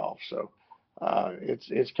break off. So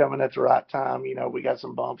it's coming at the right time. We got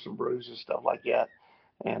some bumps and bruises, stuff like that.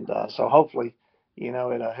 And so hopefully,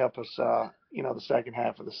 it'll help us, the second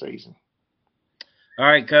half of the season. All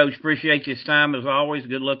right, Coach. Appreciate your time as always.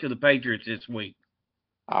 Good luck to the Patriots this week.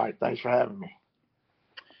 All right. Thanks for having me.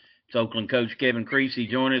 It's Oakland coach Kevin Creasy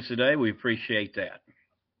joining us today. We appreciate that.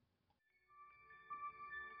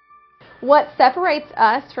 What separates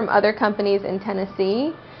us from other companies in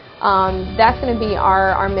Tennessee, that's going to be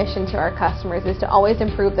our mission to our customers, is to always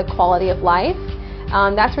improve the quality of life.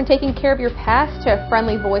 That's from taking care of your pest to a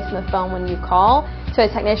friendly voice on the phone when you call, to a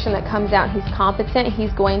technician that comes out who's competent.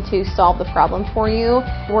 He's going to solve the problem for you.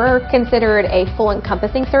 We're considered a full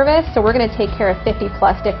encompassing service, so we're going to take care of 50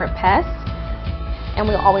 plus different pests, and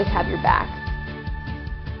we'll always have your back.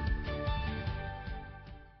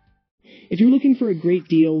 If you're looking for a great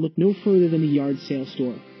deal, look no further than the Yard Sale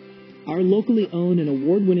Store. Our locally owned and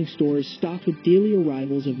award-winning store is stocked with daily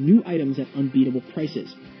arrivals of new items at unbeatable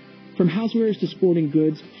prices. From housewares to sporting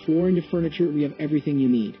goods, flooring to furniture, we have everything you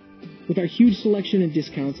need. With our huge selection and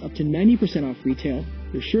discounts up to 90% off retail,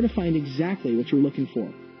 you're sure to find exactly what you're looking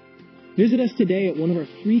for. Visit us today at one of our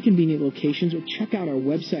 3 convenient locations or check out our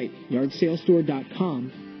website,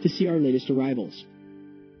 yardsalestore.com, to see our latest arrivals.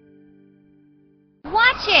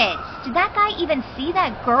 Watch it! Did that guy even see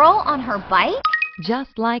that girl on her bike?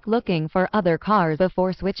 Just like looking for other cars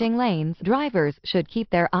before switching lanes, drivers should keep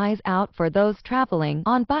their eyes out for those traveling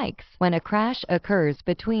on bikes. When a crash occurs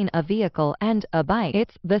between a vehicle and a bike,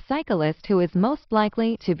 it's the cyclist who is most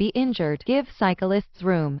likely to be injured. Give cyclists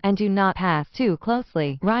room and do not pass too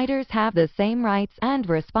closely. Riders have the same rights and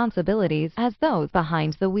responsibilities as those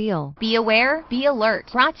behind the wheel. Be aware, be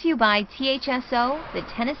alert. Brought to you by THSO, the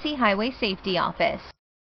Tennessee Highway Safety Office.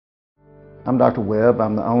 I'm Dr. Webb.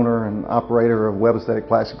 I'm the owner and operator of Webb Aesthetic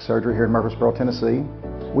Plastic Surgery here in Murfreesboro, Tennessee.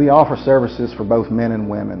 We offer services for both men and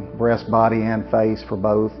women, breast, body, and face for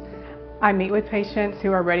both. I meet with patients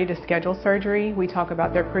who are ready to schedule surgery. We talk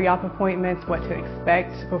about their pre-op appointments, what to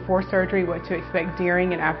expect before surgery, what to expect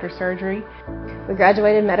during and after surgery. We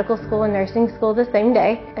graduated medical school and nursing school the same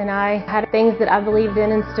day, and I had things that I believed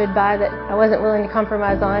in and stood by that I wasn't willing to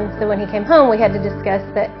compromise on. So when he came home, we had to discuss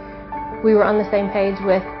that we were on the same page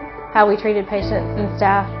with how we treated patients and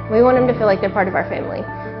staff. We want them to feel like they're part of our family.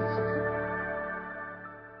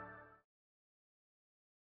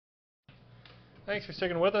 Thanks for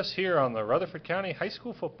sticking with us here on the Rutherford County High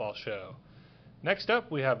School Football Show. Next up,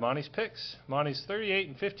 we have Monty's picks. Monty's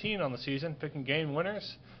 38-15 on the season, picking game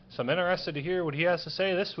winners. So I'm interested to hear what he has to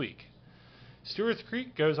say this week. Stewart's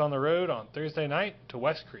Creek goes on the road on Thursday night to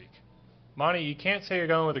West Creek. Monty, you can't say you're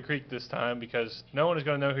going with the Creek this time because no one is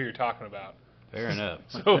going to know who you're talking about. Fair enough.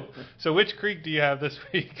 So which creek do you have this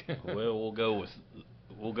week? Well, we'll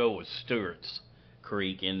go with Stewart's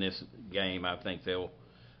Creek in this game. I think they'll,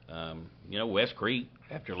 West Creek,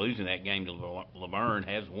 after losing that game to Laverne,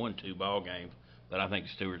 has won 2 ball games, but I think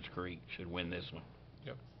Stewart's Creek should win this one.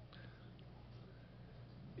 Yep.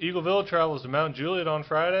 Eagleville travels to Mount Juliet on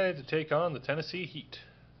Friday to take on the Tennessee Heat.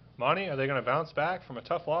 Monty, are they going to bounce back from a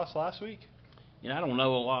tough loss last week? I don't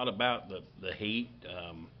know a lot about the Heat.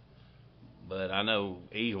 But I know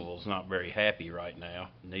Eagleville's not very happy right now.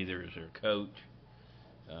 Neither is their coach.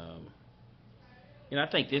 I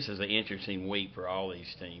think this is an interesting week for all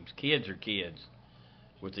these teams. Kids are kids.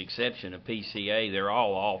 With the exception of PCA, they're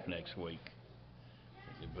all off next week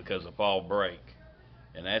because of fall break.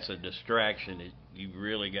 And that's a distraction that you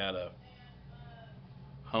really got to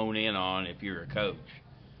hone in on if you're a coach.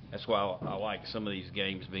 That's why I like some of these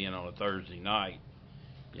games being on a Thursday night.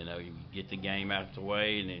 You get the game out the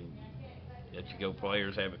way and then let you go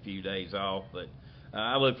players have a few days off, but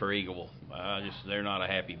I look for Eagleville. They're not a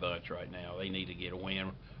happy bunch right now. They need to get a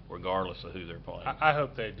win regardless of who they're playing. I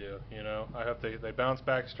hope they do. I hope they bounce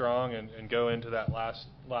back strong and go into that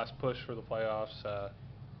last push for the playoffs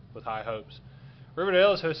with high hopes.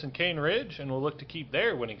 Riverdale is hosting Cane Ridge and will look to keep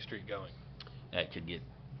their winning streak going. That could get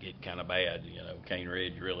kind of bad. Cane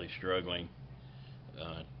Ridge really struggling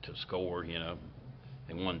to score.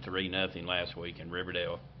 They won 3-0 last week, and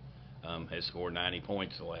Riverdale has scored 90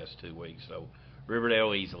 points the last 2 weeks. So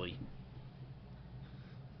Riverdale easily.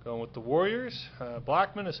 Going with the Warriors,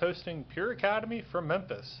 Blackman is hosting Pure Academy from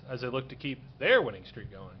Memphis as they look to keep their winning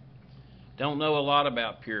streak going. Don't know a lot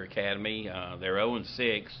about Pure Academy. They're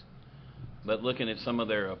 0-6, but looking at some of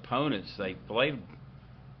their opponents, they played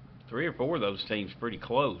 3 or 4 of those teams pretty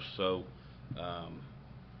close. So,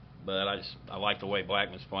 but I like the way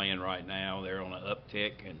Blackman's playing right now. They're on an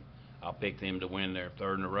uptick, and I'll pick them to win their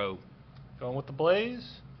 3rd in a row. Going with the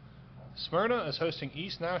Blaze, Smyrna is hosting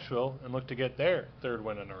East Nashville and look to get their 3rd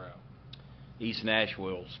win in a row. East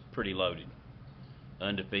Nashville's pretty loaded,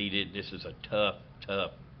 undefeated. This is a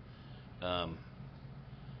tough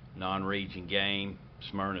non-region game.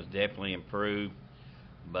 Smyrna's definitely improved,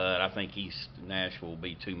 but I think East Nashville will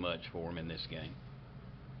be too much for them in this game.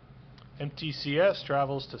 MTCS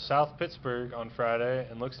travels to South Pittsburgh on Friday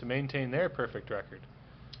and looks to maintain their perfect record.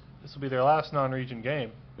 This will be their last non-region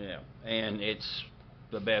game. Yeah, and it's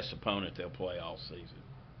the best opponent they'll play all season.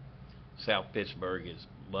 South Pittsburgh is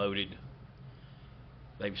loaded.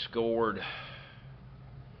 They've scored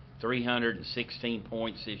 316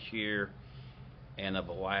 points this year, and have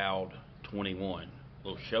allowed 21. A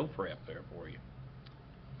little show prep there for you.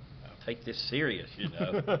 I'll take this serious, you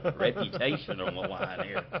know. Reputation on the line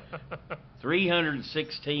here.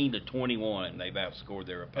 316 to 21, they've outscored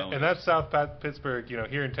their opponents. And that's South Pittsburgh, you know,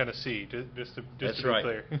 here in Tennessee. Just to be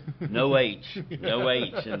clear. No H in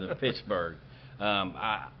the Pittsburgh.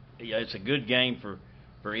 It's a good game for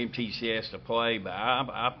MTCS to play, but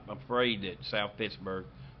I'm afraid that South Pittsburgh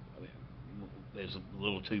is a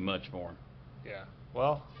little too much for them. Yeah.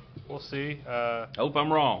 Well, we'll see. Hope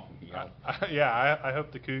I'm wrong. I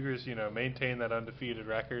hope the Cougars, you know, maintain that undefeated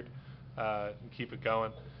record and keep it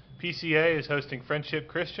going. PCA is hosting Friendship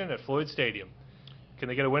Christian at Floyd Stadium. Can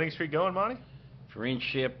they get a winning streak going, Monty?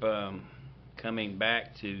 Friendship coming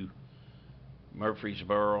back to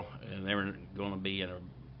Murfreesboro, and they're going to be in a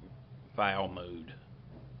foul mood.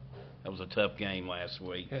 That was a tough game last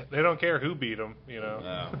week. Yeah, they don't care who beat them, you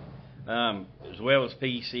know. As well as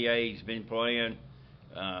PCA's been playing,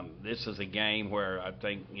 this is a game where I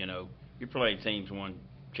think, you know, you're playing teams won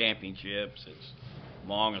championships. It's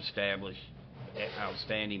long established,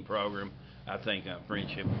 outstanding program. I think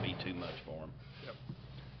Friendship would be too much for them. Yep.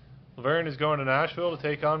 Laverne is going to Nashville to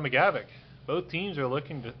take on McGavock. Both teams are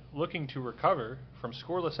looking to recover from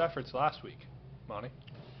scoreless efforts last week. Monty?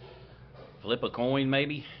 Flip a coin,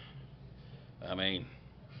 maybe? I mean,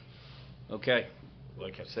 okay,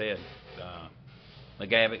 like I said,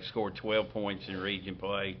 McGavock scored 12 points in region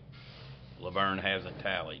play. Laverne hasn't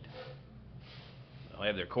tallied. They'll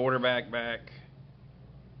have their quarterback back.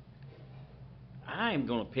 I am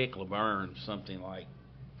going to pick Laverne something like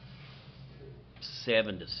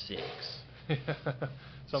 7-6.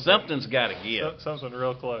 Something's got to give. Something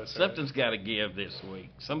real close. Something's got to give this week.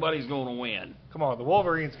 Somebody's going to win. Come on, the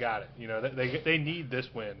Wolverines got it. You know, they need this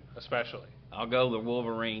win, especially. I'll go the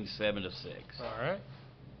Wolverines 7-6. All right.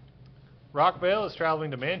 Rockvale is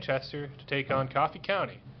traveling to Manchester to take on Coffee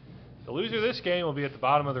County. The loser of this game will be at the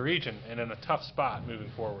bottom of the region and in a tough spot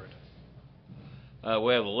moving forward.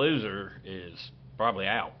 Well, the loser is probably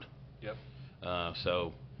out. Yep.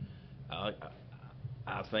 So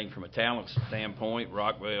I think from a talent standpoint,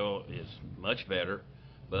 Rockvale is much better,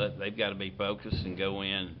 but they've got to be focused and go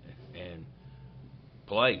in and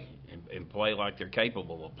play and play like they're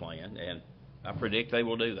capable of playing. And I predict they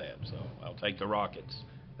will do that. So I'll take the Rockets.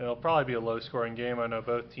 It'll probably be a low-scoring game. I know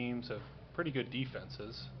both teams have pretty good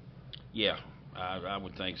defenses. Yeah, I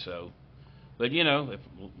would think so. But, you know, if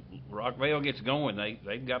Rockvale gets going,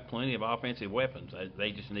 they've got plenty of offensive weapons.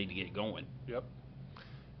 They just need to get going. Yep.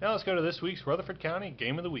 Now let's go to this week's Rutherford County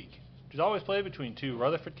Game of the Week, which is always played between two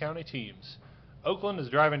Rutherford County teams. Oakland is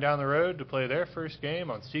driving down the road to play their first game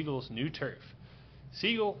on Siegel's new turf.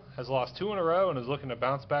 Siegel has lost 2 in a row and is looking to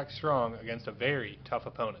bounce back strong against a very tough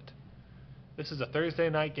opponent. This is a Thursday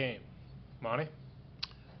night game. Monty?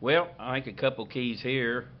 Well, I think a couple keys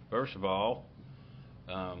here. First of all,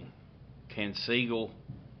 can Siegel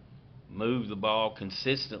move the ball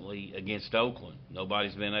consistently against Oakland?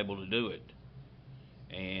 Nobody's been able to do it.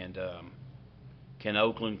 And can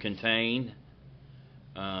Oakland contain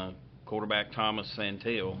quarterback Thomas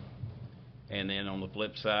Santil? And then on the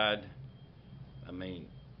flip side, I mean,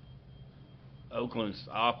 Oakland's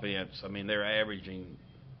offense, I mean, they're averaging,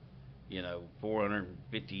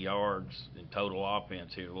 450 yards in total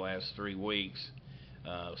offense here the last 3 weeks.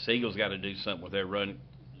 Siegel's got to do something with their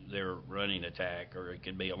running attack, or it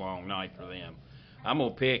could be a long night for them. I'm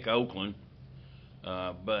going to pick Oakland,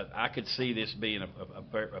 but I could see this being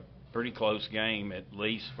a pretty close game, at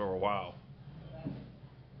least for a while.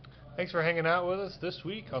 Thanks for hanging out with us this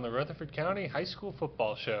week on the Rutherford County High School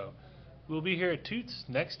Football Show. We'll be here at Toots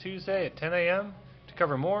next Tuesday at 10 a.m. to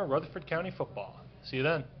cover more Rutherford County football. See you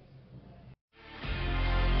then.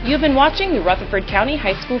 You've been watching the Rutherford County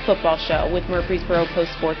High School Football Show with Murfreesboro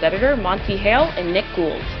Post sports editor Monty Hale and Nick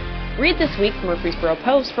Gould. Read this week's Murfreesboro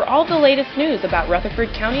Post for all the latest news about Rutherford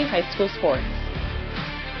County High School sports.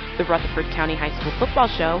 The Rutherford County High School Football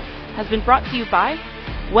Show has been brought to you by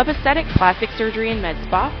Web Aesthetic Plastic Surgery and Med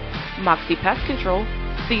Spa, Moxie Pest Control,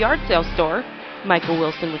 The Yard Sale Store, Michael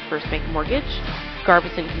Wilson with First Bank Mortgage,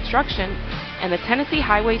 Garbison Construction, and the Tennessee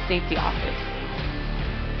Highway Safety Office.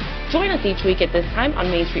 Join us each week at this time on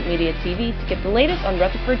Main Street Media TV to get the latest on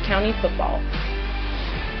Rutherford County football.